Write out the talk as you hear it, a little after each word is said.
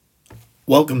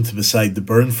Welcome to Beside the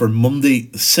Burn for Monday,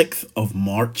 the 6th of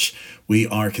March. We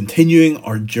are continuing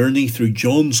our journey through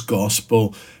John's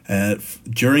Gospel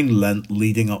during Lent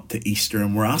leading up to Easter.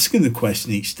 And we're asking the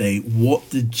question each day, what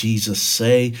did Jesus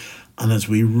say? And as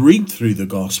we read through the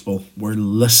Gospel, we're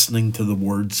listening to the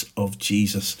words of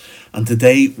Jesus. And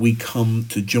today we come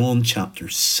to John chapter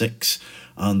 6.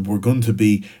 And we're going to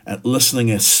be listening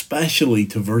especially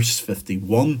to verse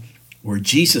 51, where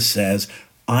Jesus says,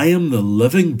 I am the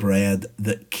living bread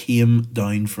that came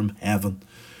down from heaven.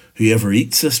 Whoever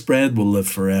eats this bread will live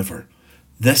forever.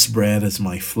 This bread is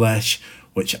my flesh,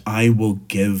 which I will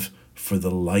give for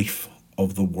the life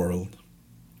of the world.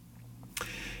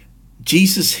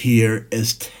 Jesus here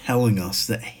is telling us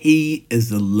that he is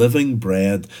the living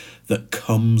bread that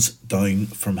comes down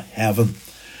from heaven.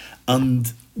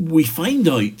 And we find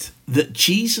out that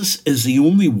Jesus is the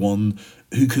only one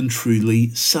who can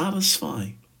truly satisfy.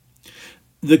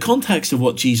 The context of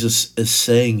what Jesus is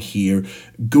saying here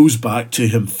goes back to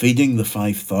him feeding the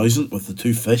 5,000 with the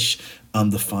 2 fish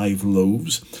and the 5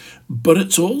 loaves. But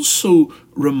it's also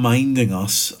reminding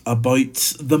us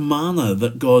about the manna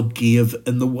that God gave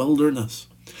in the wilderness.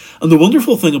 And the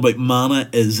wonderful thing about manna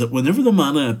is that whenever the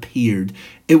manna appeared,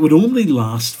 it would only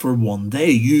last for one day.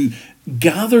 You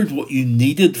gathered what you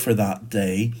needed for that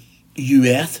day, you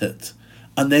ate it,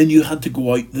 and then you had to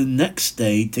go out the next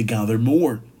day to gather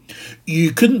more.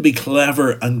 You couldn't be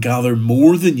clever and gather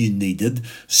more than you needed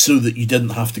so that you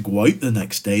didn't have to go out the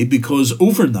next day, because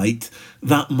overnight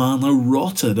that manna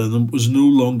rotted and it was no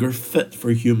longer fit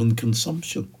for human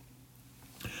consumption.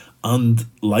 And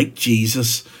like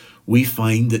Jesus, we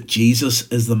find that Jesus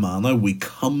is the manna. We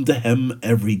come to him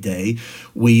every day.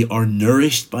 We are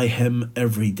nourished by him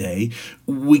every day.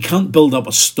 We can't build up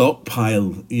a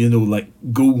stockpile, like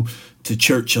go to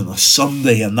church on a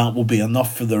Sunday and that will be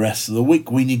enough for the rest of the week.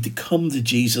 We need to come to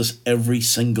Jesus every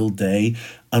single day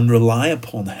and rely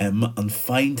upon him and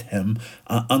find him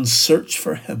and search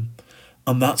for him.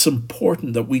 And that's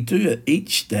important that we do it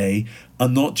each day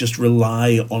and not just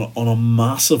rely on a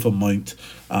massive amount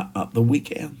at the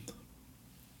weekend.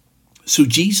 So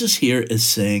Jesus here is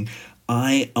saying,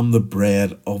 I am the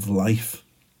bread of life.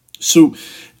 So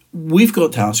we've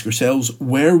got to ask ourselves,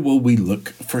 where will we look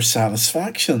for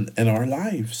satisfaction in our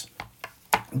lives?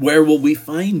 Where will we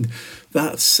find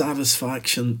that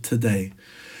satisfaction today?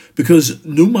 Because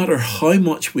no matter how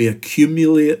much we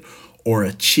accumulate or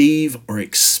achieve or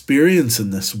experience in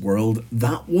this world,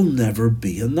 that will never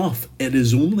be enough. It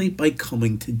is only by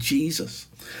coming to Jesus.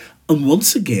 And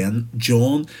once again,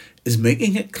 John is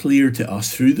making it clear to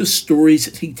us through the stories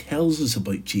that he tells us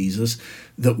about Jesus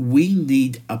that we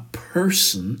need a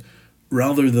person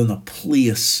rather than a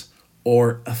place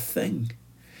or a thing.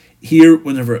 Here,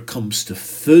 whenever it comes to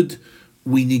food,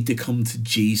 we need to come to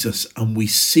Jesus and we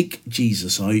seek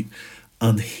Jesus out,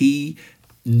 and he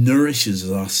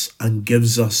nourishes us and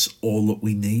gives us all that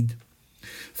we need.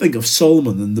 Think of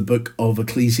Solomon in the book of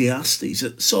Ecclesiastes.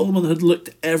 Solomon had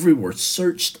looked everywhere,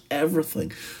 searched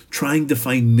everything, trying to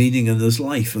find meaning in his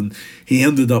life. And he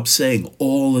ended up saying,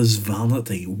 all is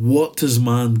vanity. What does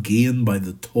man gain by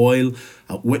the toil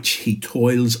at which he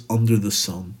toils under the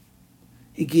sun?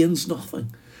 He gains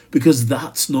nothing, because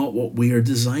that's not what we are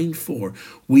designed for.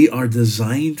 We are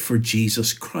designed for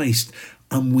Jesus Christ,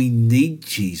 and we need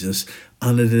Jesus.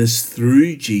 And it is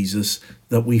through Jesus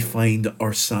that we find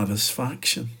our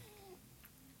satisfaction.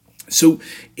 So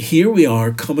here we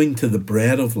are coming to the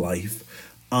bread of life,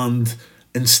 and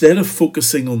instead of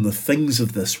focusing on the things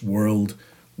of this world,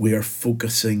 we are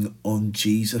focusing on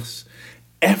Jesus.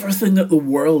 Everything that the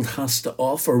world has to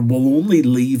offer will only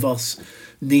leave us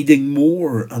needing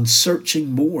more and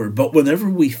searching more. But whenever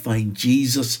we find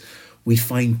Jesus, we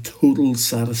find total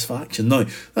satisfaction. Now,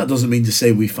 that doesn't mean to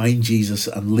say we find Jesus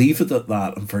and leave it at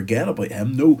that and forget about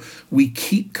him. No, we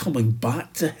keep coming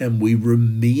back to him. We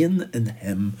remain in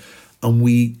him and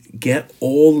we get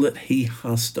all that he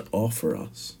has to offer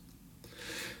us.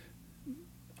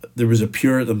 There was a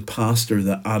Puritan pastor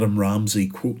that Adam Ramsey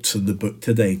quotes in the book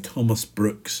today, Thomas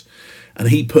Brooks, and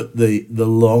he put the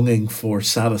longing for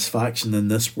satisfaction in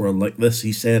this world like this.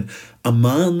 He said, a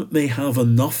man may have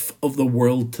enough of the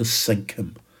world to sink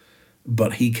him,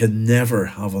 but he can never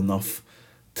have enough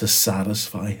to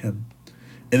satisfy him.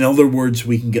 In other words,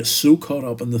 we can get so caught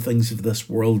up in the things of this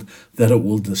world that it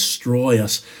will destroy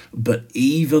us, but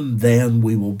even then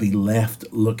we will be left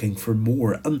looking for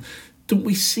more. And don't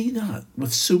we see that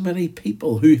with so many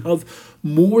people who have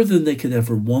more than they could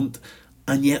ever want,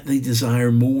 and yet they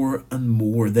desire more and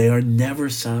more. They are never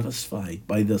satisfied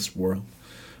by this world.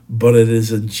 But it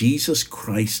is in Jesus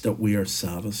Christ that we are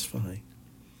satisfied.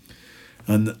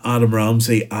 And Adam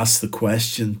Ramsey asked the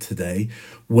question today,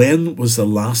 When was the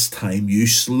last time you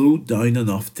slowed down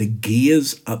enough to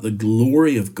gaze at the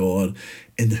glory of God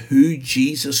in who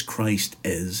Jesus Christ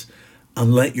is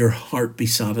and let your heart be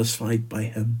satisfied by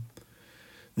him?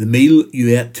 The meal you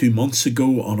ate 2 months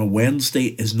ago on a Wednesday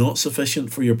is not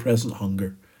sufficient for your present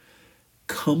hunger.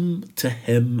 Come to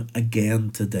him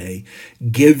again today.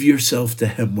 Give yourself to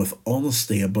him with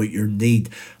honesty about your need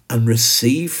and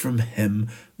receive from him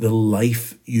the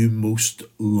life you most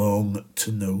long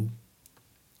to know.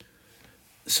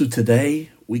 So today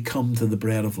we come to the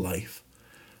bread of life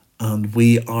and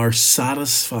we are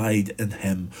satisfied in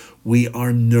him. We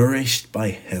are nourished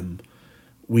by him.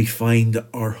 We find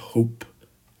our hope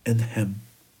in him.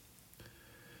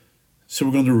 So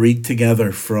we're going to read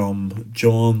together from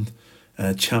John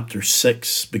chapter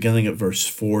 6, beginning at verse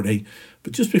 40.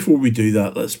 But just before we do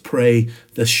that, let's pray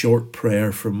this short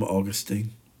prayer from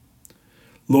Augustine.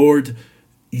 Lord,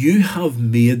 you have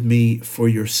made me for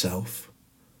yourself,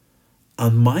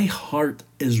 and my heart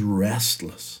is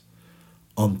restless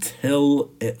until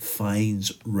it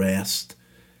finds rest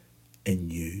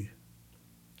in you.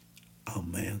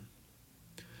 Amen.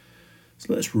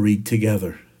 So let's read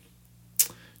together.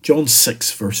 John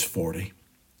 6, verse 40.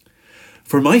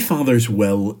 For my Father's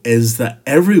will is that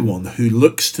everyone who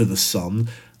looks to the Son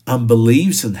and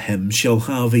believes in him shall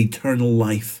have eternal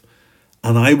life,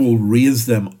 and I will raise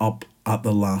them up at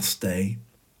the last day.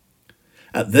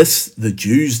 At this, the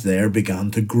Jews there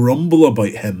began to grumble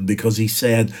about him because he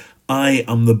said, I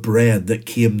am the bread that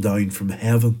came down from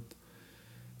heaven.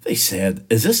 They said,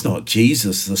 Is this not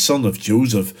Jesus, the son of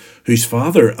Joseph, whose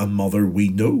father and mother we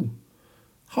know?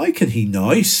 How can he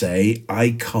now say,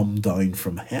 I come down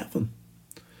from heaven?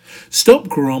 Stop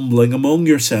grumbling among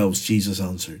yourselves, Jesus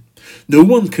answered. No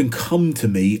one can come to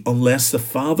me unless the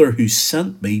Father who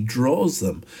sent me draws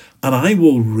them, and I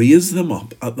will raise them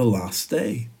up at the last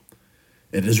day.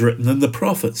 It is written in the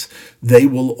prophets, they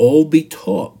will all be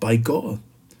taught by God.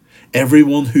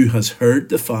 Everyone who has heard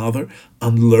the Father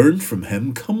and learned from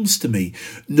him comes to me.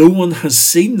 No one has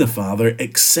seen the Father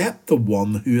except the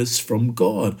one who is from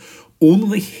God.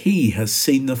 Only he has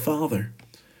seen the Father.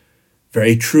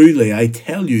 Very truly, I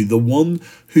tell you, the one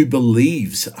who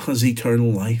believes has eternal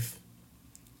life.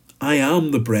 I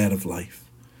am the bread of life.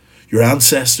 Your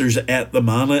ancestors ate the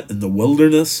manna in the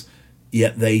wilderness,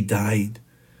 yet they died.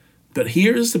 But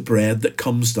here is the bread that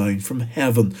comes down from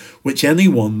heaven, which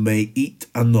anyone may eat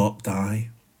and not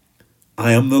die.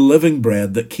 I am the living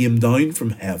bread that came down from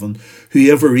heaven.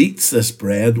 Whoever eats this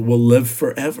bread will live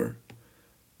forever.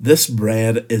 This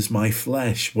bread is my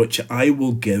flesh, which I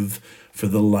will give for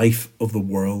the life of the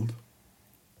world.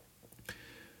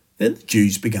 Then the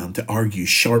Jews began to argue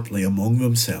sharply among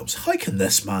themselves, How can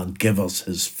this man give us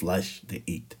his flesh to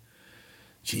eat?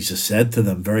 Jesus said to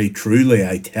them, Very truly,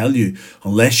 I tell you,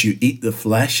 unless you eat the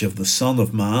flesh of the Son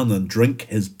of Man and drink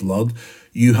his blood,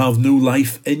 you have no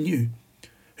life in you.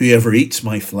 Whoever eats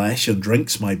my flesh and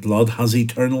drinks my blood has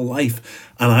eternal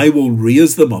life, and I will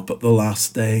raise them up at the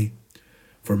last day.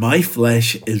 For my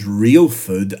flesh is real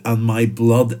food, and my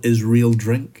blood is real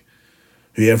drink.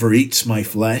 Whoever eats my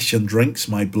flesh and drinks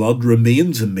my blood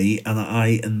remains in me, and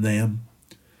I in them.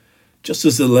 Just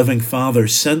as the living Father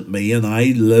sent me, and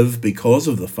I live because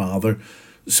of the Father,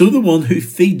 so the one who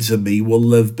feeds on me will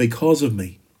live because of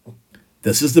me.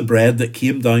 This is the bread that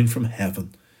came down from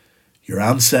heaven. Your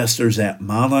ancestors ate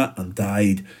manna and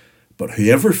died, but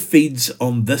whoever feeds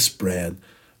on this bread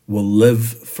will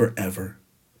live forever.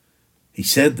 He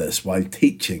said this while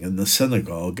teaching in the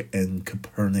synagogue in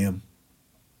Capernaum.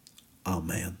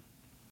 Amen.